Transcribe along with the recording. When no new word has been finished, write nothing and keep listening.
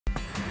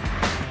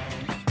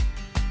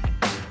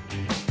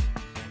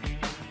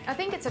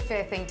think it's a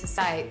fair thing to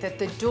say that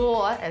the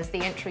door as the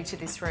entry to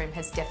this room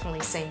has definitely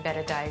seen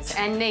better days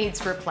and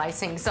needs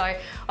replacing. So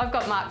I've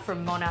got Mark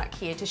from MONARCH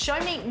here to show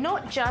me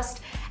not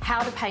just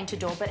how to paint a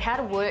door, but how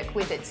to work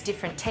with its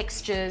different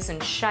textures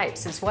and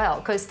shapes as well,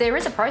 because there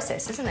is a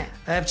process, isn't there?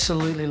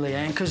 Absolutely,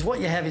 Leanne, because what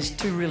you have is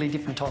two really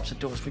different types of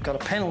doors. We've got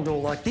a panel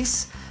door like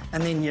this,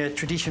 and then your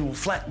traditional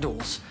flat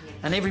doors.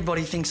 And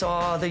everybody thinks,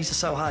 oh, these are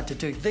so hard to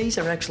do. These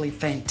are actually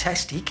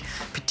fantastic,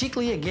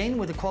 particularly, again,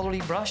 with a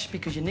quality brush,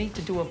 because you need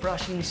to do a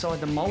brush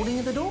inside the moulding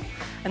of the door,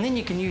 and then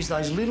you can use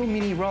those little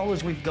mini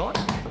rollers we've got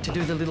to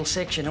do the little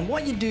section. And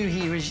what you do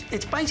here is,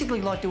 it's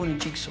basically like doing a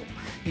jigsaw.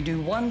 You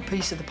do one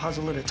piece of the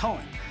puzzle at a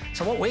time.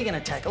 So what we're going to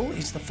tackle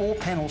is the 4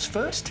 panels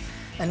first,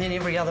 and then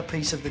every other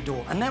piece of the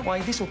door. And that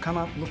way, this will come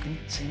up looking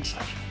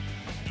sensational.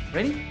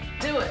 Ready?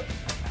 Do it.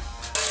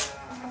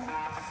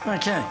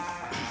 Okay.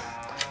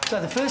 So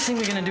the first thing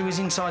we're going to do is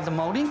inside the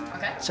moulding.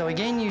 Okay. So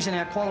again, using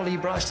our quality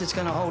brush that's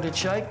going to hold its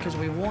shape, because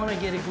we want to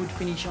get a good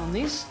finish on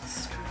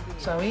this.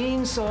 So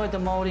inside the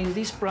moulding,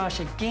 this brush,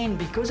 again,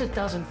 because it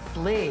doesn't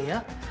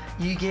flare,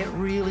 you get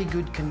really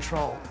good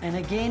control. And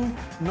again,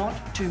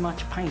 not too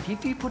much paint.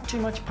 If you put too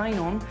much paint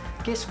on,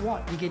 guess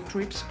what? You get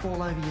drips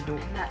all over your door.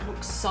 And that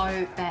looks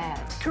so bad.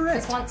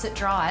 Correct. Because once it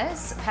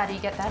dries, how do you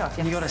get that off?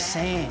 You got to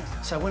sand.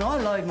 So when I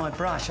load my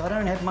brush, I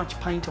don't have much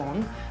paint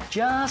on,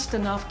 just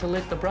enough to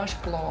let the brush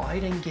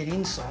glide and get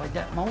inside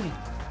that moulding.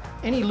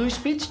 Any loose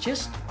bits,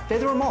 just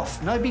feather them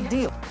off, no big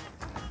deal.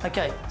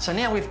 Okay, so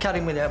now we've cut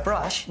in with our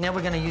brush. Now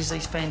we're going to use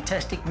these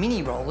fantastic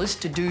mini rollers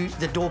to do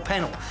the door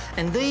panel.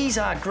 And these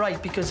are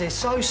great because they're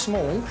so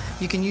small,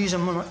 you can use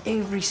them on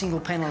every single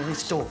panel of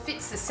this door.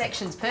 Fits the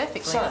sections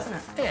perfectly, So, doesn't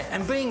it? yeah,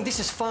 and being this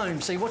is foam,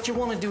 see what you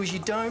want to do is you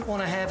don't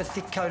want to have a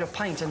thick coat of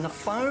paint, and the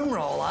foam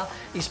roller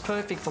is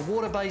perfect for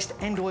water-based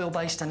and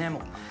oil-based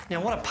enamel.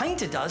 Now what a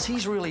painter does,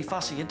 he's really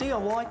fussy. A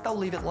DIY, they'll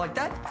leave it like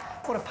that.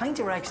 What a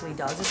painter actually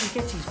does is he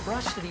gets his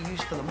brush that he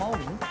used for the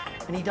moulding,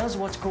 and he does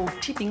what's called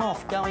tipping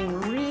off, going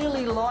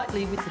really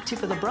lightly with the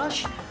tip of the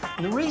brush.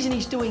 And the reason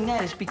he's doing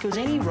that is because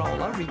any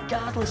roller,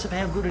 regardless of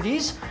how good it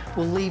is,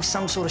 will leave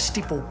some sort of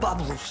stipple,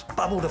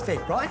 bubbled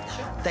effect, right?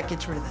 Sure. That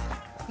gets rid of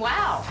that.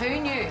 Wow, who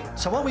knew?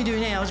 So what we do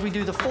now is we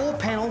do the 4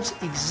 panels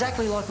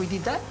exactly like we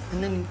did that,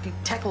 and then we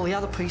tackle the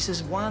other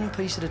pieces one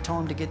piece at a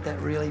time to get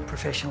that really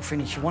professional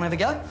finish. You want to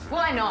have a go?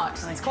 Why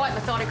not? Okay. It's quite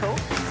methodical.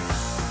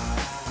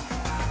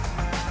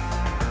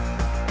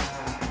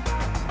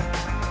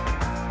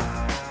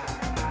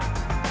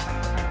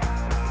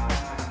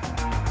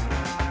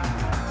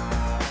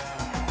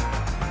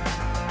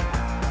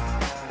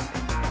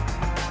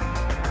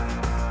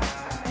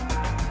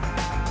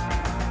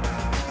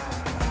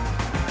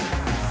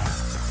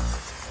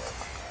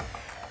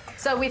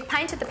 So we've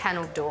painted the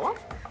panelled door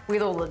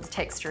with all of the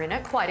texture in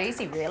it, quite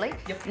easy really.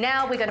 Yep.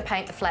 Now we're going to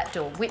paint the flat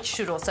door, which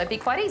should also be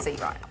quite easy,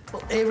 right?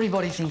 Well,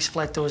 everybody thinks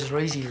flat doors are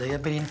easy, Leah,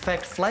 but in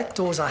fact flat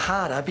doors are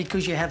harder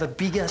because you have a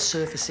bigger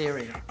surface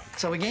area.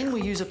 So again,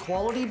 we use a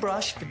quality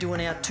brush for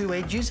doing our 2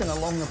 edges and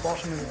along the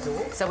bottom of the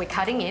door. So we're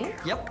cutting in.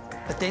 Yep.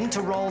 But then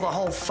to roll the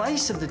whole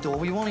face of the door,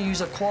 we want to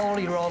use a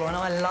quality roller, and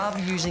I love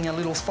using a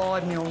little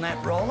 5mm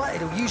nap roller.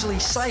 It'll usually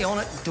say on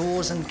it,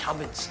 doors and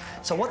cupboards.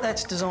 So what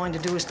that's designed to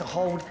do is to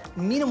hold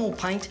minimal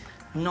paint,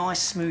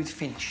 nice smooth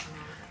finish.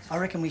 I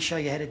reckon we show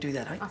you how to do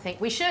that, eh? I think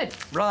we should.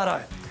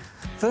 Righto.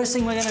 First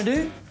thing we're going to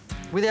do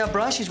with our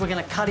brush is we're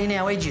going to cut in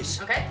our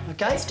edges. Okay.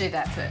 Okay? Let's do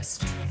that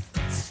first.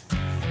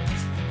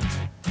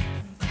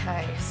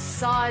 Okay,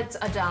 sides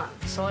are done.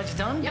 Sides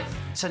done? Yep.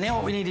 So now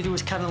what we need to do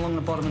is cut along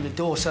the bottom of the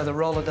door so the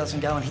roller doesn't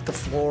go and hit the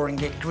floor and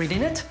get grit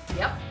in it.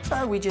 Yep.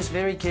 So we're just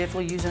very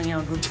carefully using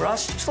our good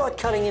brush, just like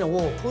cutting in a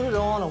wall. Put it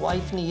on away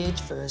from the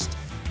edge first.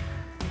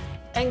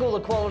 Angle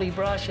the quality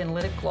brush and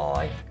let it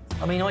glide.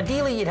 I mean,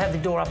 ideally you'd have the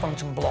door up on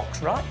some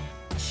blocks, right?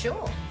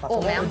 Sure. But Or for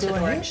what we're mounted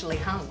doing or here- actually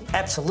hung.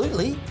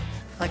 Absolutely.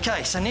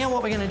 Okay, so now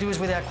what we're going to do is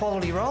with our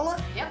quality roller,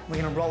 Yep.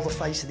 we're going to roll the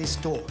face of this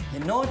door.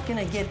 You're not going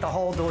to get the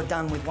whole door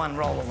done with one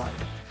roller load.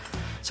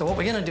 So what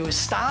we're going to do is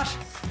start.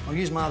 I'll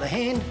use my other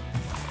hand.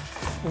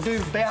 We'll do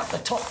about the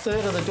top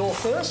third of the door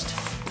first.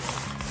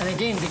 And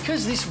again,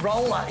 because this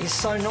roller is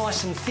so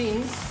nice and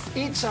thin,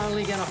 it's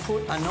only going to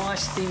put a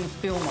nice thin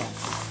film on.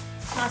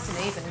 It's nice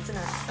and even, isn't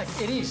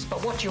it? It is,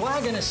 but what you are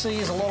going to see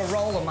is a lot of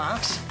roller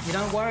marks. You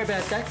don't worry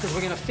about that because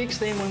we're going to fix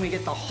them when we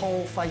get the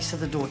whole face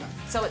of the door done.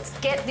 So it's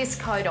get this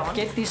coat on.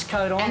 Get this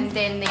coat on. And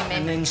then the amendment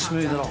and then comes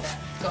smooth it after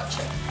off. that.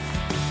 Gotcha.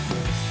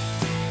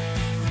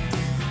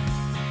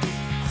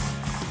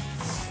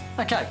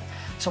 Okay,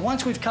 so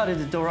once we've coated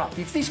the door up,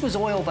 if this was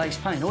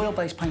oil-based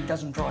paint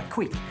doesn't dry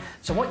quick.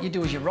 So what you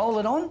do is you roll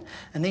it on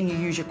and then you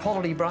use your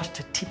quality brush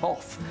to tip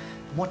off.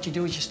 And what you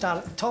do is you start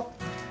at the top,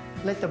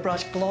 let the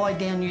brush glide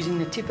down using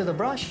the tip of the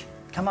brush,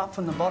 come up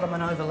from the bottom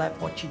and overlap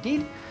what you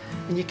did,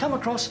 and you come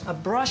across a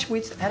brush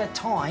width at a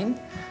time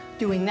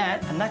doing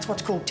that, and that's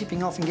what's called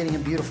tipping off and getting a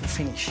beautiful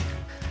finish.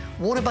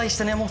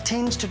 Water-based enamel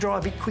tends to dry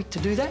a bit quick to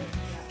do that.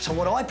 So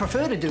what I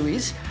prefer to do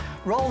is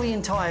roll the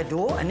entire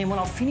door, and then when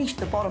I've finished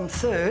the bottom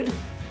third,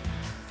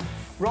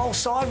 roll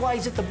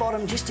sideways at the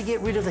bottom just to get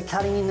rid of the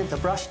cutting in that the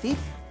brush did.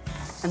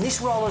 And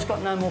this roller's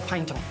got no more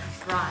paint on.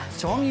 Right.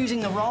 So I'm using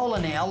the roller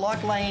now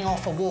like laying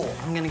off a wall.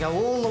 I'm going to go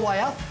all the way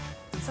up.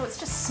 So it's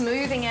just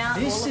smoothing out all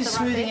of the rough edges. This is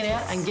smoothing it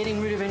out and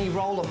getting rid of any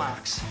roller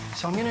marks.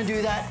 So I'm going to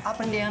do that up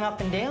and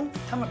down,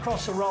 come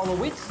across the roller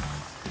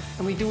width,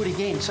 and we do it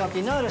again. So if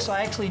you notice,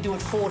 I actually do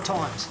it 4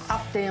 times.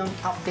 Up, down,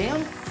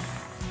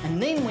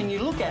 and then when you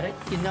look at it,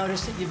 you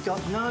notice that you've got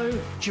no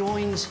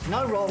joins,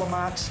 no roller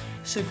marks,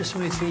 super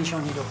smooth finish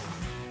on your door.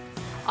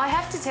 I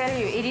have to tell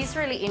you, it is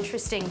really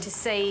interesting to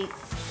see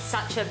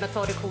such a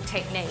methodical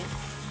technique.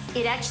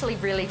 It actually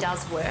really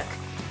does work.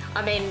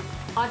 I mean,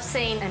 I've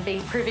seen and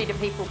been privy to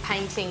people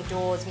painting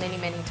doors many,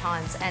 many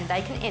times, and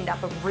they can end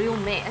up a real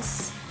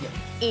mess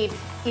if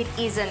it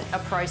isn't a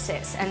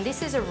process. And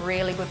this is a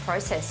really good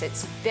process.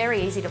 It's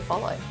very easy to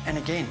follow. And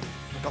again,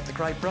 we've got the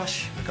great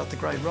brush, we've got the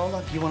great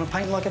roller. You want to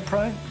paint like a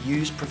pro?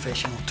 Use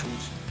professional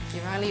tools.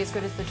 You're only as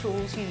good as the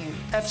tools you use.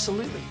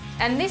 Absolutely.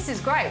 And this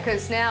is great,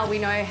 because now we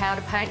know how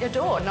to paint a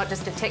door, not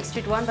just a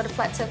textured one, but a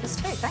flat surface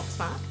too. Thanks,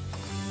 Mark.